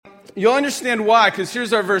you'll understand why, because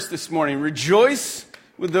here's our verse this morning. Rejoice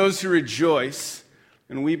with those who rejoice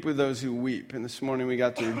and weep with those who weep. And this morning we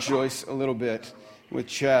got to rejoice a little bit with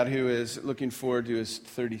Chad, who is looking forward to his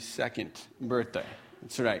 32nd birthday.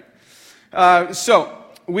 That's right.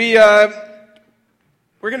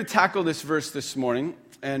 We're going to tackle this verse this morning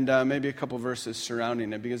and maybe a couple verses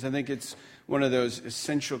surrounding it, because I think it's one of those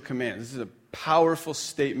essential commands. This is a powerful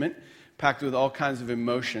statement packed with all kinds of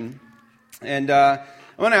emotion. And I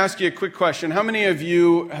want to ask you a quick question. How many of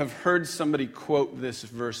you have heard somebody quote this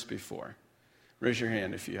verse before? Raise your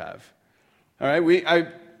hand if you have. All right,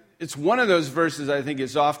 it's one of those verses I think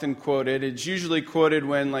is often quoted. It's usually quoted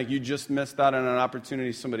when you just missed out on an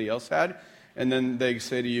opportunity somebody else had, and then they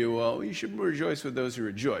say to you, well, you should rejoice with those who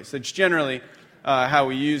rejoice. That's generally how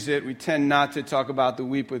we use it. We tend not to talk about the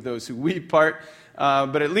weep with those who weep part,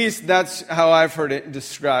 but at least that's how I've heard it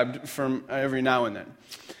described from every now and then.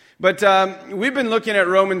 But we've been looking at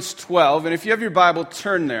Romans 12, and if you have your Bible,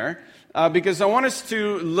 turn there, because I want us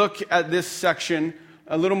to look at this section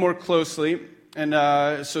a little more closely. And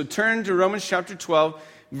so turn to Romans chapter 12,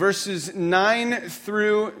 verses 9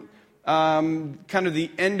 through kind of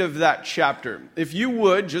the end of that chapter. If you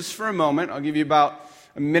would, just for a moment, I'll give you about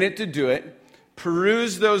a minute to do it,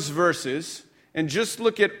 peruse those verses, and just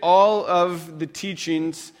look at all of the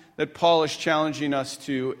teachings that Paul is challenging us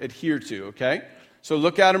to adhere to, okay? So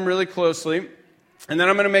look at them really closely, and then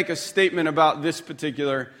I'm going to make a statement about this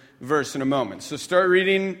particular verse in a moment. So start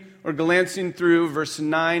reading or glancing through verse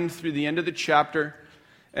 9 through the end of the chapter,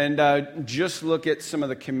 and just look at some of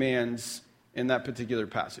the commands in that particular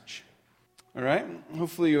passage. All right?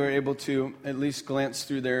 Hopefully you are able to at least glance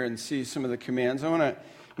through there and see some of the commands. I want to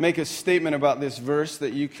make a statement about this verse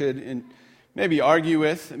that you could maybe argue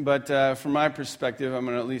with, but from my perspective, I'm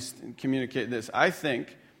going to at least communicate this. I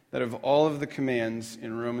think that of all of the commands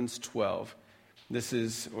in Romans 12, this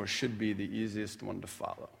is or should be the easiest one to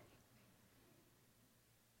follow.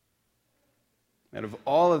 Out of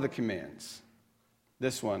all of the commands,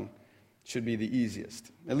 this one should be the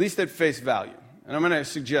easiest, at least at face value. And I'm going to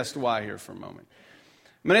suggest why here for a moment.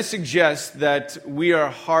 I'm going to suggest that we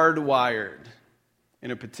are hardwired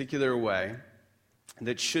in a particular way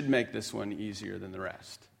that should make this one easier than the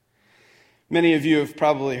rest. Many of you have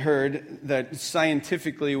probably heard that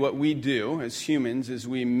scientifically what we do as humans is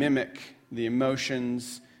we mimic the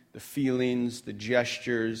emotions, the feelings, the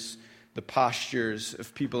gestures, the postures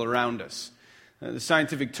of people around us. The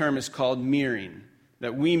scientific term is called mirroring,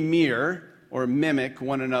 that we mirror or mimic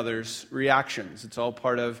one another's reactions. It's all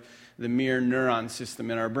part of the mirror neuron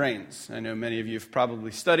system in our brains. I know many of you have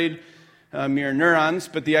probably studied mirror neurons,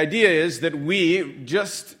 but the idea is that we,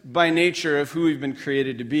 just by nature of who we've been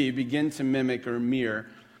created to be, begin to mimic or mirror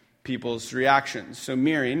people's reactions. So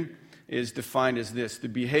mirroring is defined as this: the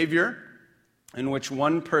behavior in which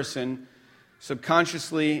one person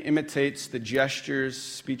subconsciously imitates the gestures,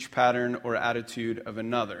 speech pattern, or attitude of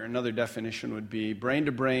another. Another definition would be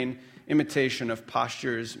brain-to-brain imitation of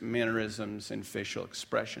postures, mannerisms, and facial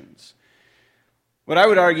expressions. What I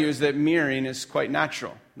would argue is that mirroring is quite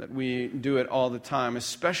natural, that we do it all the time,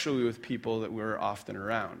 especially with people that we're often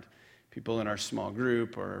around, people in our small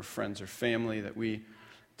group or our friends or family, that we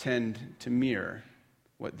tend to mirror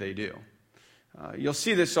what they do. You'll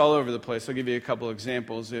see this all over the place. I'll give you a couple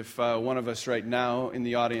examples. If one of us right now in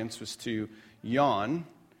the audience was to yawn,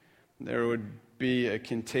 there would be a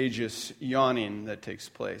contagious yawning that takes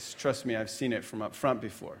place. Trust me, I've seen it from up front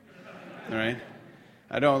before. All right?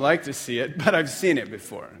 I don't like to see it, but I've seen it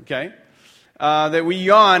before, okay? That we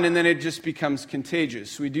yawn and then it just becomes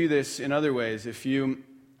contagious. We do this in other ways. If you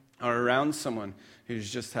are around someone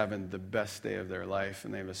who's just having the best day of their life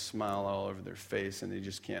and they have a smile all over their face and they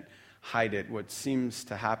just can't hide it, what seems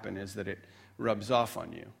to happen is that it rubs off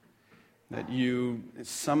on you, that you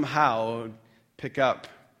somehow pick up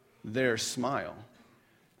their smile,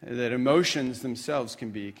 that emotions themselves can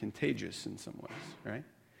be contagious in some ways, right?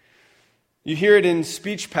 You hear it in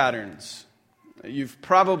speech patterns. You've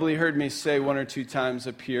probably heard me say one or two times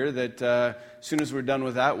up here that as soon as we're done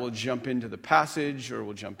with that, we'll jump into the passage, or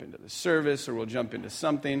we'll jump into the service, or we'll jump into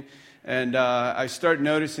something. And I start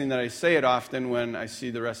noticing that I say it often when I see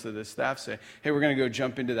the rest of the staff say, hey, we're going to go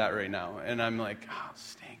jump into that right now. And I'm like, oh,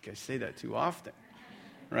 stink, I say that too often,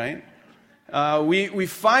 right? We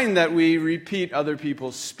find that we repeat other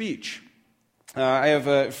people's speech. I have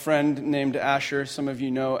a friend named Asher. Some of you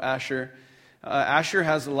know Asher. Asher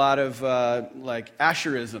has a lot of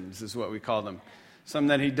Asherisms is what we call them. Some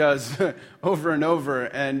that he does over and over.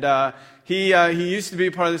 And he used to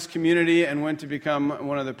be part of this community and went to become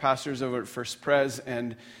one of the pastors over at First Pres.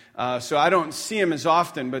 And so I don't see him as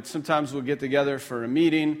often, but sometimes we'll get together for a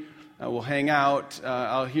meeting. We'll hang out.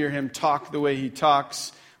 I'll hear him talk the way he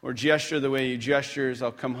talks or gesture the way he gestures.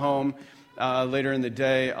 I'll come home later in the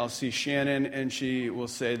day. I'll see Shannon, and she will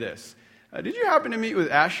say this. Did you happen to meet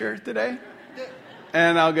with Asher today?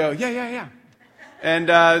 And I'll go, yeah. And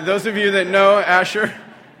those of you that know Asher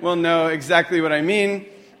will know exactly what I mean.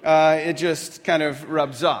 It just kind of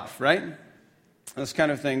rubs off, right? Those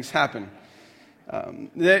kind of things happen.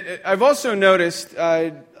 I've also noticed,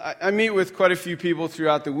 I meet with quite a few people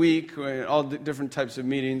throughout the week, all different types of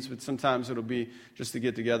meetings, but sometimes it'll be just to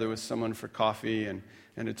get together with someone for coffee and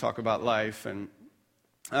to talk about life. And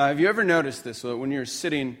have you ever noticed this, that when you're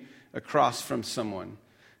sitting across from someone,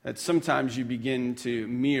 that sometimes you begin to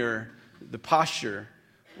mirror the posture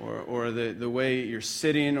or the way you're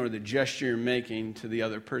sitting or the gesture you're making to the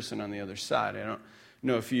other person on the other side? I don't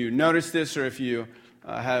know if you notice this or if you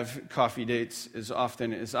have coffee dates as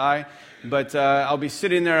often as I, but I'll be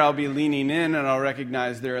sitting there, I'll be leaning in, and I'll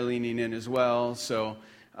recognize they're leaning in as well. So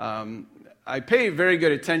I pay very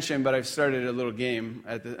good attention, but I've started a little game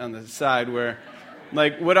on the side where,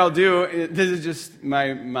 like, what I'll do, this is just,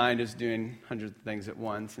 my mind is doing hundreds of things at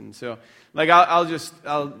once, and so, like,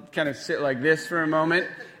 I'll kind of sit like this for a moment,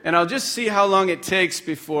 and I'll just see how long it takes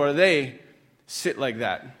before they sit like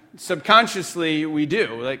that. Subconsciously, we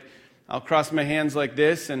do. Like, I'll cross my hands like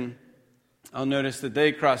this, and I'll notice that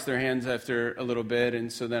they cross their hands after a little bit,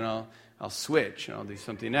 and so then I'll switch, and I'll do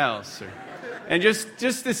something else. And just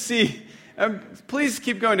to see, please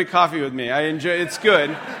keep going to coffee with me. I enjoy it's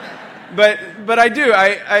good. But I do.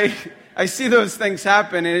 I see those things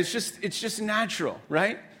happen, and it's just natural,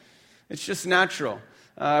 right? It's just natural.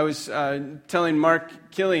 I was telling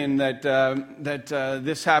Mark Killian that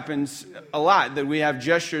this happens a lot, that we have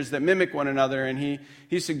gestures that mimic one another, and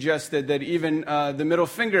he suggested that even the middle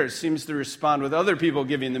finger seems to respond with other people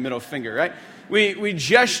giving the middle finger, right? We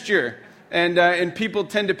gesture, and people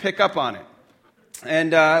tend to pick up on it.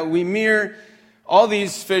 And we mirror all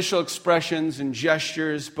these facial expressions and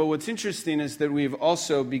gestures, but what's interesting is that we've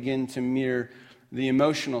also begun to mirror the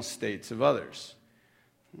emotional states of others.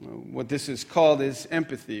 What this is called is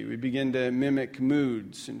empathy. We begin to mimic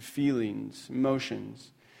moods and feelings, emotions.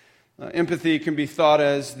 Empathy can be thought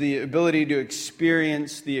as the ability to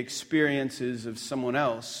experience the experiences of someone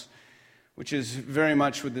else, which is very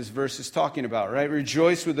much what this verse is talking about, right?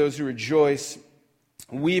 Rejoice with those who rejoice,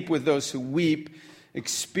 weep with those who weep,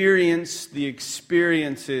 experience the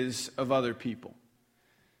experiences of other people.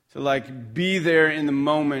 So, like, be there in the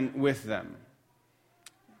moment with them.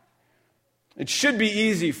 It should be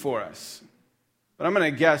easy for us, but I'm going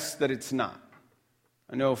to guess that it's not.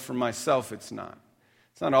 I know for myself it's not.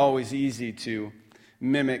 It's not always easy to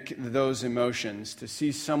mimic those emotions, to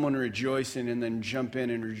see someone rejoicing and then jump in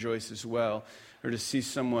and rejoice as well, or to see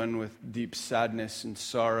someone with deep sadness and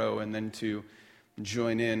sorrow and then to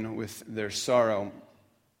join in with their sorrow.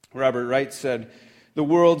 Robert Wright said, "The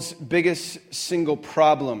world's biggest single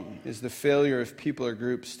problem is the failure of people or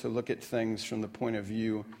groups to look at things from the point of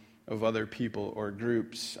view of other people or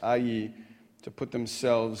groups, i.e., to put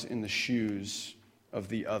themselves in the shoes of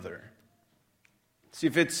the other." See,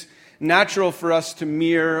 if it's natural for us to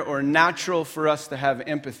mirror or natural for us to have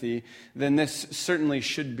empathy, then this certainly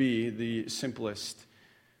should be the simplest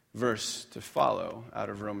verse to follow out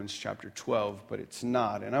of Romans chapter 12, but it's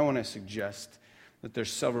not. And I want to suggest that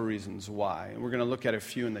there's several reasons why. And we're going to look at a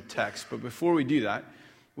few in the text. But before we do that,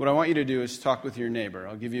 what I want you to do is talk with your neighbor.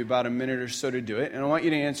 I'll give you about a minute or so to do it. And I want you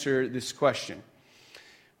to answer this question.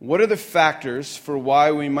 What are the factors for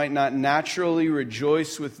why we might not naturally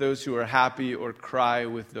rejoice with those who are happy or cry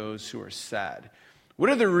with those who are sad? What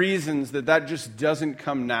are the reasons that just doesn't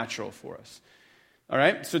come natural for us? All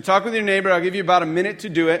right, so talk with your neighbor. I'll give you about a minute to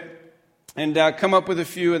do it. And come up with a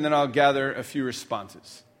few, and then I'll gather a few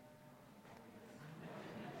responses.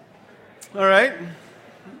 All right.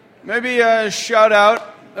 Maybe shout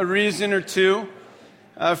out a reason or two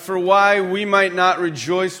for why we might not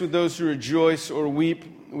rejoice with those who rejoice or weep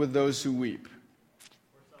with those who weep.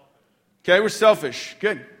 Okay, we're selfish.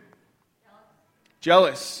 Good.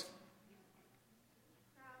 Jealous.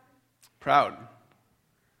 Proud.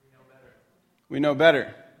 We know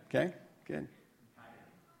better. Okay, good.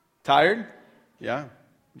 Tired? Yeah.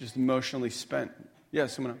 Just emotionally spent. Yeah,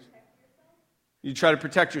 someone else. You try to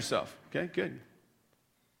protect yourself. Okay, good.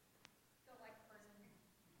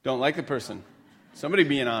 Don't like the person. Somebody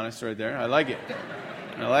being honest right there. I like it.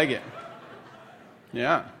 I like it.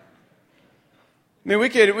 Yeah. I mean, we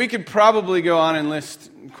could probably go on and list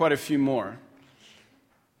quite a few more.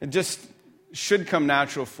 It just should come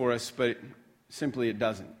natural for us, but simply it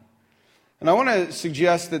doesn't. And I want to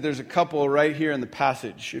suggest that there's a couple right here in the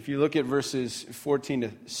passage. If you look at verses 14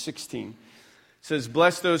 to 16, It says,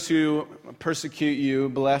 bless those who persecute you,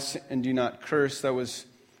 bless and do not curse. That was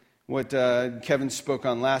what Kevin spoke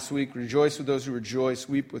on last week. Rejoice with those who rejoice,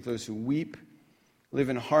 weep with those who weep. Live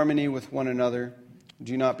in harmony with one another.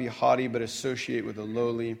 Do not be haughty, but associate with the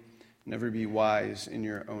lowly. Never be wise in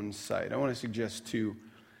your own sight. I want to suggest two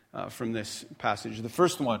from this passage. The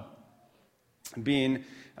first one being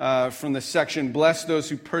from the section, bless those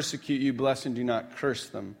who persecute you, bless and do not curse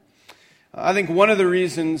them. I think one of the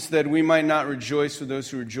reasons that we might not rejoice with those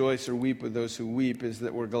who rejoice or weep with those who weep is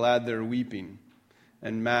that we're glad they're weeping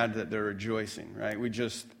and mad that they're rejoicing, right? We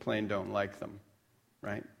just plain don't like them,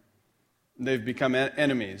 right? They've become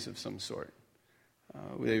enemies of some sort.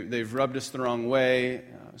 They've rubbed us the wrong way.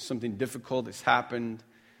 Something difficult has happened.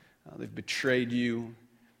 They've betrayed you.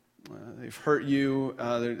 They've hurt you.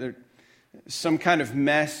 They're some kind of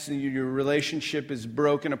mess. Your relationship is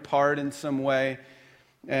broken apart in some way.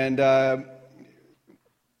 And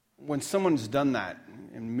when someone's done that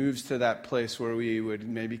and moves to that place where we would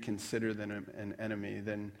maybe consider them an enemy,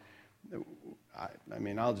 then,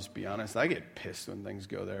 I'll just be honest, I get pissed when things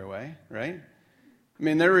go their way, right?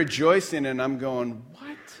 They're rejoicing and I'm going,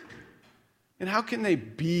 what? And how can they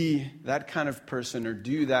be that kind of person or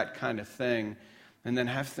do that kind of thing and then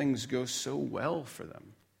have things go so well for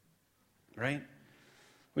them, right?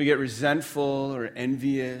 We get resentful or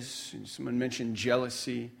envious. Someone mentioned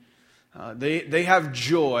jealousy. They have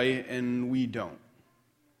joy and we don't.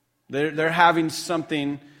 They're having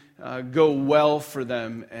something go well for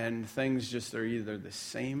them and things just are either the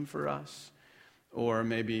same for us or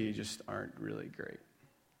maybe just aren't really great.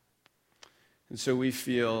 And so we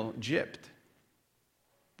feel gypped.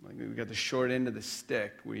 Like we got the short end of the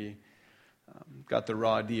stick. We got the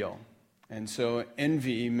raw deal. And so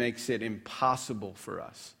envy makes it impossible for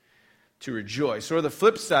us to rejoice. Or the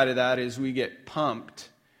flip side of that is we get pumped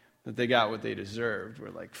that they got what they deserved.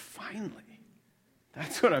 We're like, finally,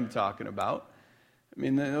 that's what I'm talking about.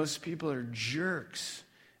 Those people are jerks.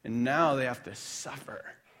 And now they have to suffer.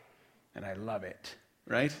 And I love it,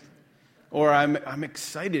 right? Or I'm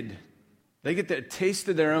excited. They get the taste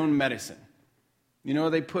of their own medicine. You know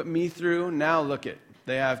what they put me through? Now look it.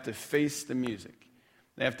 They have to face the music.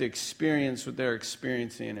 They have to experience what they're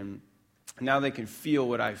experiencing, and now they can feel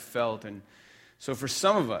what I felt. And so for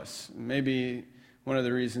some of us, maybe one of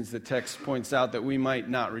the reasons the text points out that we might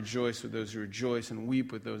not rejoice with those who rejoice and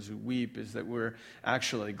weep with those who weep is that we're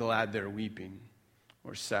actually glad they're weeping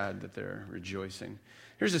or sad that they're rejoicing.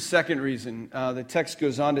 Here's a second reason. The text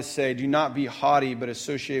goes on to say, do not be haughty, but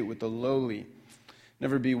associate with the lowly.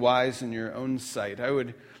 Never be wise in your own sight. I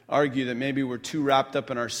would argue that maybe we're too wrapped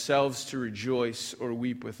up in ourselves to rejoice or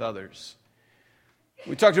weep with others.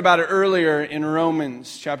 We talked about it earlier in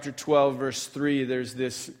Romans chapter 12, verse 3. There's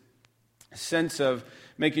this sense of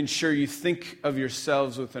making sure you think of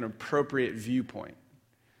yourselves with an appropriate viewpoint.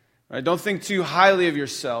 Right? Don't think too highly of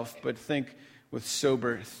yourself, but think with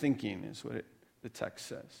sober thinking is what the text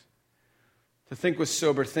says. To think with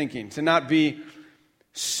sober thinking. To not be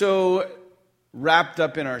so wrapped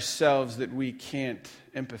up in ourselves that we can't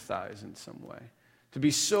empathize in some way. To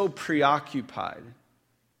be so preoccupied.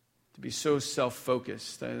 To be so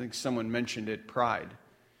self-focused. I think someone mentioned it, pride.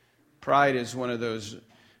 Pride is one of those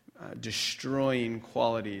destroying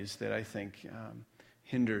qualities that I think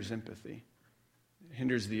hinders empathy. It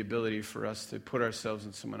hinders the ability for us to put ourselves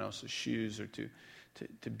in someone else's shoes or to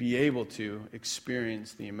be able to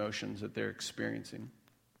experience the emotions that they're experiencing.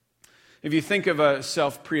 If you think of a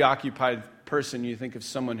self-preoccupied person, you think of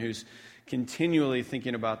someone who's continually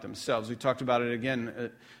thinking about themselves. We talked about it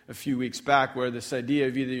again a few weeks back, where this idea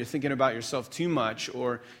of either you're thinking about yourself too much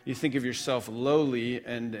or you think of yourself lowly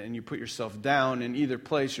and you put yourself down. In either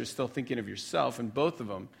place, you're still thinking of yourself, and both of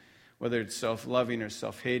them, whether it's self-loving or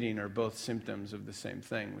self-hating, are both symptoms of the same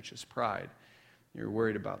thing, which is pride. You're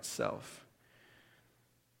worried about self.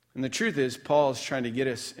 And the truth is, Paul is trying to get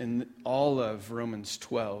us in all of Romans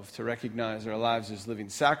 12 to recognize our lives as living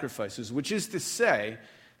sacrifices, which is to say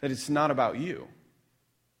that it's not about you.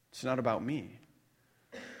 It's not about me.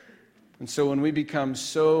 And so when we become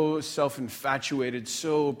so self-infatuated,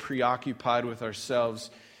 so preoccupied with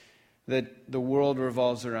ourselves, that the world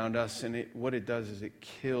revolves around us, and what it does is it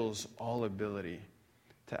kills all ability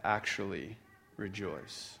to actually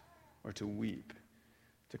rejoice or to weep,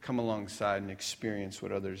 to come alongside and experience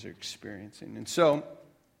what others are experiencing. And so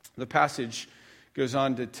the passage goes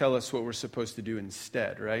on to tell us what we're supposed to do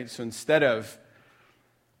instead, right? So instead of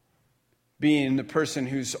being the person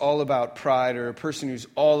who's all about pride or a person who's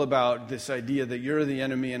all about this idea that you're the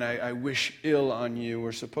enemy and I wish ill on you,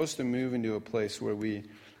 we're supposed to move into a place where we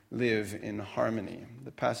live in harmony.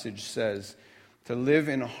 The passage says to live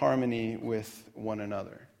in harmony with one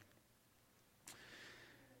another.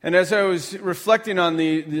 And as I was reflecting on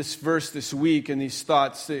this verse this week and these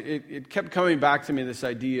thoughts, it kept coming back to me, this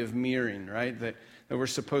idea of mirroring, right? That we're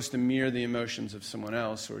supposed to mirror the emotions of someone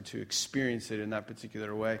else or to experience it in that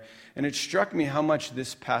particular way. And it struck me how much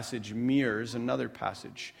this passage mirrors another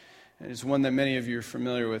passage. And it's one that many of you are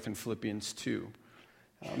familiar with in Philippians 2.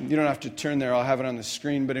 You don't have to turn there, I'll have it on the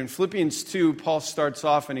screen. But in Philippians 2, Paul starts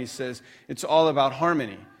off and he says, it's all about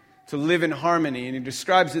harmony, to live in harmony. And he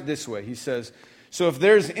describes it this way. He says, so if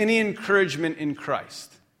there's any encouragement in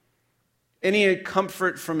Christ, any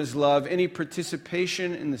comfort from his love, any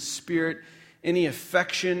participation in the Spirit, any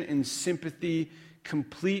affection and sympathy,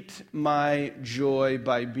 complete my joy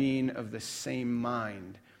by being of the same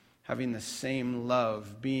mind, having the same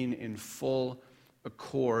love, being in full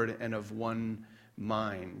accord and of one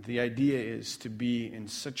mind. The idea is to be in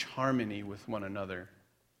such harmony with one another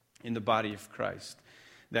in the body of Christ,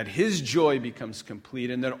 that his joy becomes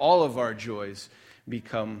complete and that all of our joys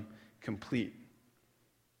become complete.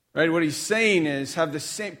 Right? What he's saying is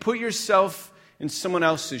put yourself in someone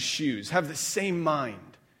else's shoes. Have the same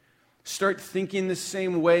mind. Start thinking the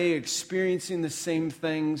same way, experiencing the same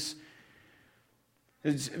things.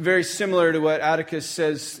 It's very similar to what Atticus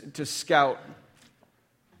says to Scout.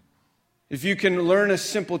 If you can learn a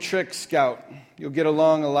simple trick, Scout, you'll get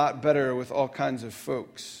along a lot better with all kinds of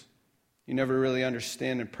folks. You never really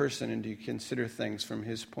understand a person until you consider things from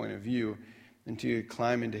his point of view, until you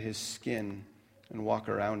climb into his skin and walk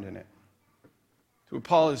around in it. So what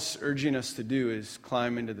Paul is urging us to do is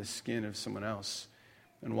climb into the skin of someone else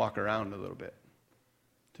and walk around a little bit,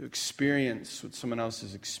 to experience what someone else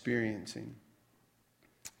is experiencing,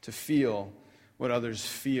 to feel what others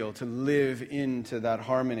feel, to live into that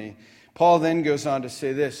harmony. Paul then goes on to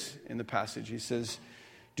say this in the passage. He says,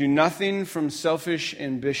 do nothing from selfish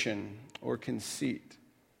ambition or conceit,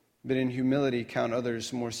 but in humility count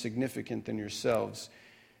others more significant than yourselves.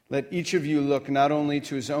 Let each of you look not only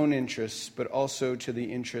to his own interests, but also to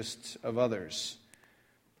the interests of others.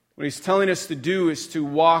 What he's telling us to do is to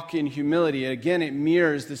walk in humility. Again, it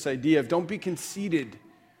mirrors this idea of don't be conceited.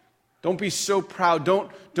 Don't be so proud.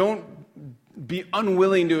 Don't be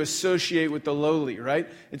unwilling to associate with the lowly, right?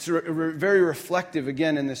 It's very reflective,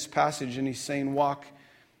 again, in this passage, and he's saying walk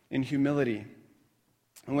in humility.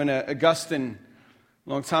 And when Augustine, a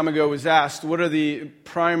long time ago, was asked, what are the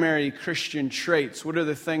primary Christian traits? What are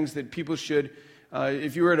the things that people should,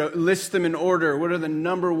 if you were to list them in order, what are the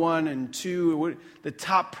number 1 and 2, the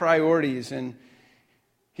top priorities? And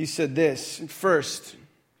he said this: first,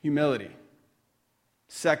 humility.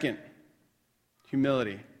 Second,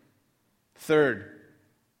 humility. Third,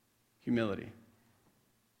 humility.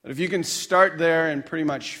 But if you can start there and pretty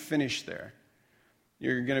much finish there,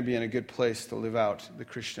 you're going to be in a good place to live out the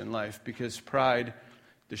Christian life, because pride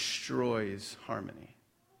destroys harmony.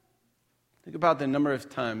 Think about the number of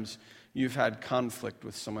times you've had conflict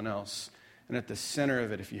with someone else, and at the center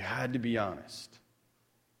of it, if you had to be honest,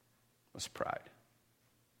 was pride.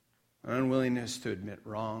 An unwillingness to admit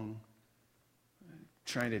wrong,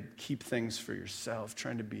 trying to keep things for yourself,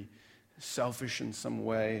 trying to be selfish in some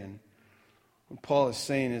way. And what Paul is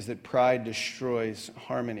saying is that pride destroys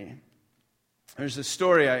harmony. There's a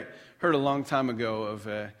story I heard a long time ago of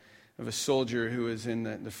a soldier who was in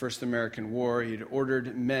the First American War. He'd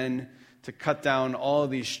ordered men to cut down all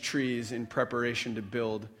of these trees in preparation to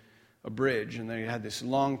build a bridge. And they had this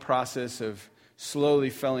long process of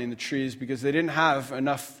slowly felling the trees because they didn't have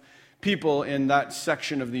enough people in that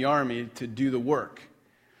section of the army to do the work.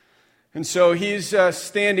 And so he's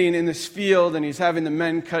standing in this field, and he's having the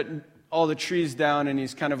men cut all the trees down, and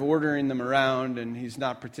he's kind of ordering them around, and he's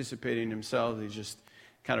not participating himself. He's just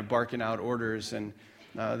kind of barking out orders. And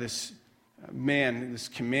this man, this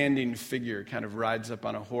commanding figure, kind of rides up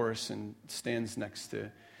on a horse and stands next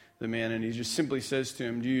to the man, and he just simply says to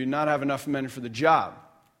him, do you not have enough men for the job?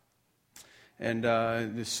 And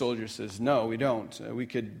this soldier says, no, we don't. We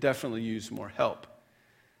could definitely use more help.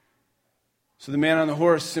 So the man on the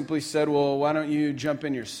horse simply said, well, why don't you jump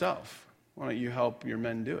in yourself? Why don't you help your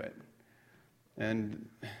men do it? And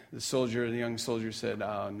the young soldier said,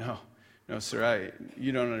 no, sir,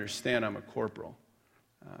 you don't understand. I'm a corporal.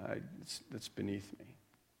 That's beneath me.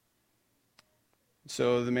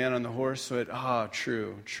 So the man on the horse said,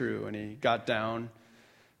 true. And he got down,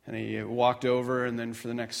 and he walked over, and then for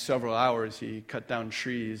the next several hours, he cut down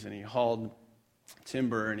trees, and he hauled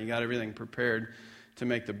timber, and he got everything prepared to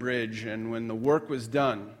make the bridge. And when the work was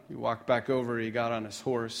done, he walked back over, he got on his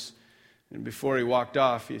horse, and before he walked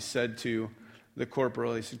off, he said to the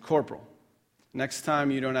corporal, he said, Corporal, next time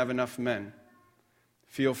you don't have enough men,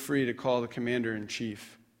 feel free to call the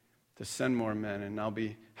commander-in-chief to send more men, and I'll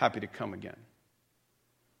be happy to come again.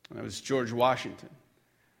 And that was George Washington.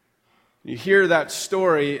 You hear that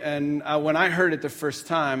story, and when I heard it the first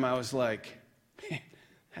time, I was like, man,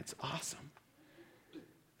 that's awesome.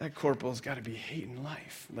 That corporal's got to be hating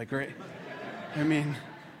life. Like, right? I mean,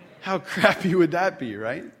 how crappy would that be,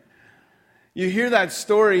 right? You hear that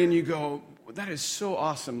story and you go, that is so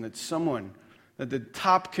awesome that the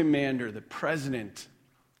top commander, the president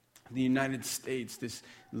of the United States, this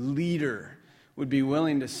leader, would be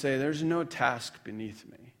willing to say, there's no task beneath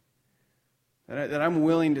me. That I'm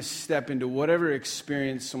willing to step into whatever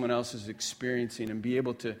experience someone else is experiencing and be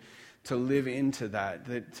able to live into that,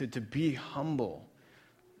 to be humble,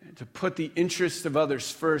 to put the interests of others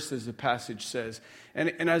first, as the passage says.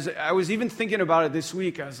 And as I was even thinking about it this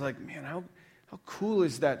week, I was like, man, how cool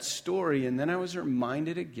is that story? And then I was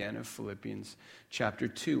reminded again of Philippians chapter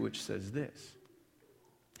 2, which says this: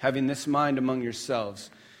 having this mind among yourselves,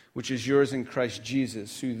 which is yours in Christ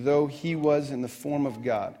Jesus, who though he was in the form of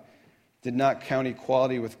God, did not count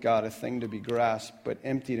equality with God a thing to be grasped, but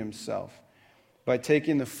emptied himself by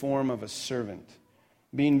taking the form of a servant.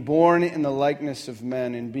 Being born in the likeness of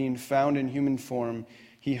men and being found in human form,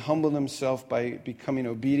 he humbled himself by becoming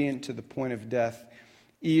obedient to the point of death,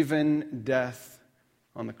 even death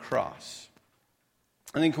on the cross.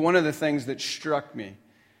 I think one of the things that struck me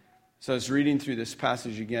as I was reading through this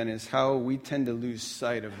passage again is how we tend to lose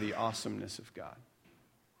sight of the awesomeness of God.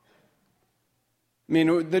 I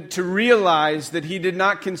mean, to realize that he did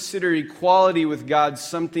not consider equality with God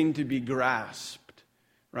something to be grasped,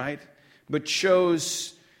 right? But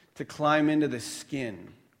chose to climb into the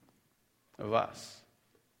skin of us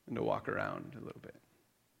and to walk around a little bit.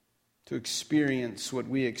 To experience what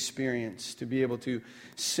we experience, to be able to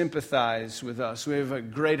sympathize with us. We have a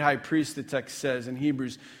great high priest, the text says in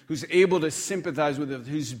Hebrews, who's able to sympathize with us,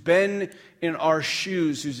 who's been in our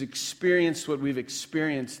shoes, who's experienced what we've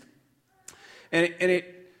experienced.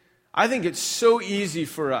 I think it's so easy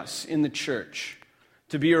for us in the church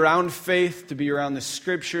to be around faith, to be around the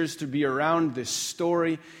scriptures, to be around this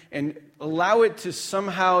story, and allow it to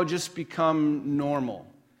somehow just become normal.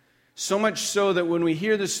 So much so that when we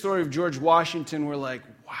hear the story of George Washington, we're like,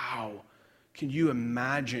 wow, can you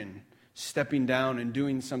imagine stepping down and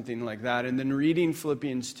doing something like that? And then reading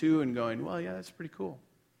Philippians 2 and going, well, yeah, that's pretty cool.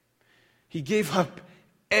 He gave up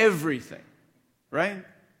everything, right?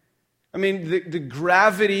 I mean, the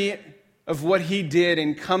gravity of what he did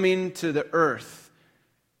in coming to the earth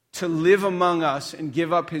to live among us and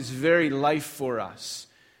give up his very life for us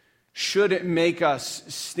should make us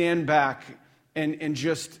stand back and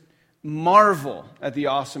just marvel at the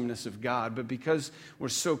awesomeness of God. But because we're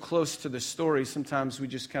so close to the story, sometimes we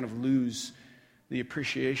just kind of lose the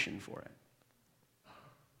appreciation for it.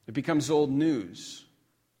 It becomes old news.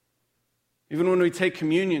 Even when we take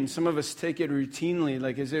communion, some of us take it routinely,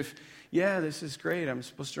 like as if, yeah, this is great, I'm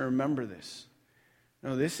supposed to remember this.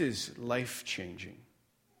 No, this is life-changing.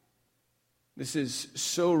 This is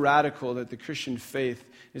so radical that the Christian faith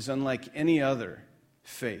is unlike any other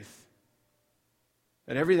faith.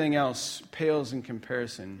 That everything else pales in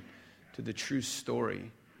comparison to the true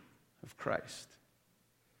story of Christ.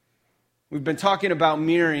 We've been talking about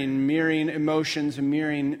mirroring emotions and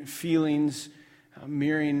mirroring feelings,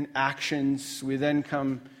 mirroring actions. We then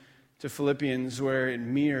come to Philippians where it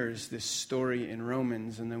mirrors this story in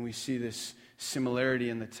Romans, and then we see this similarity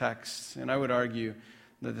in the texts. And I would argue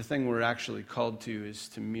that the thing we're actually called to is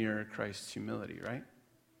to mirror Christ's humility, right?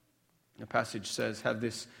 The passage says, have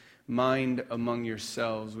this mind among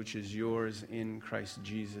yourselves, which is yours in Christ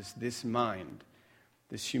Jesus. This mind,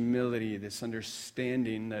 this humility, this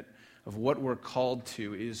understanding that of what we're called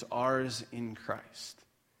to is ours in Christ.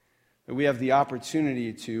 That we have the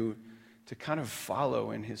opportunity to kind of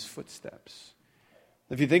follow in his footsteps.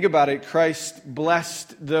 If you think about it, Christ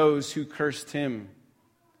blessed those who cursed him,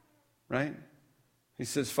 right? He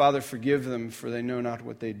says, Father, forgive them, for they know not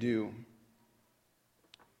what they do.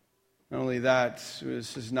 Not only that,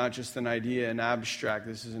 this is not just an idea in abstract,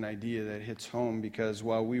 this is an idea that hits home, because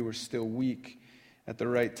while we were still weak at the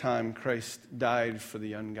right time, Christ died for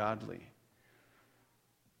the ungodly.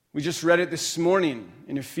 We just read it this morning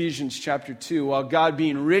in Ephesians chapter 2, while God,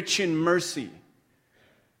 being rich in mercy,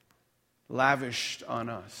 lavished on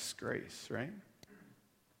us grace, right?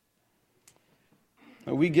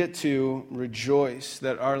 We get to rejoice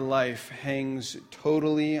that our life hangs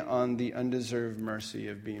totally on the undeserved mercy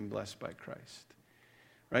of being blessed by Christ.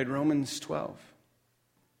 Right? Romans 12.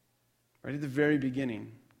 Right at the very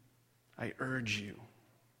beginning, I urge you,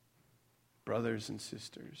 brothers and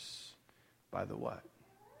sisters, by the what?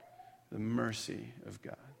 The mercy of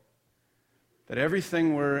God. That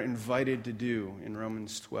everything we're invited to do in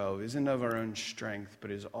Romans 12 isn't of our own strength, but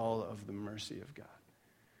is all of the mercy of God.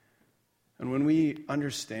 And when we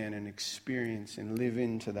understand and experience and live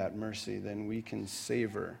into that mercy, then we can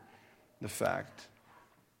savor the fact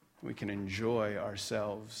we can enjoy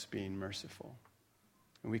ourselves being merciful.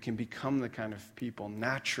 And we can become the kind of people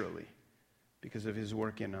naturally, because of his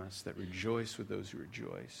work in us, that rejoice with those who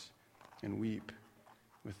rejoice and weep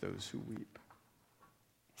with those who weep.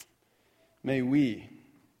 May we,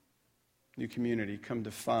 new community, come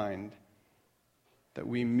to find that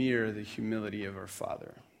we mirror the humility of our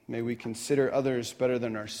Father. May we consider others better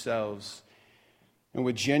than ourselves, and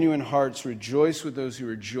with genuine hearts rejoice with those who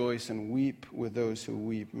rejoice and weep with those who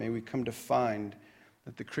weep. May we come to find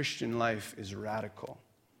that the Christian life is radical,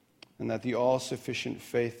 and that the all-sufficient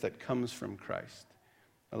faith that comes from Christ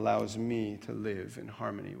allows me to live in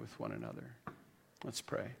harmony with one another. Let's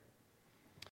pray.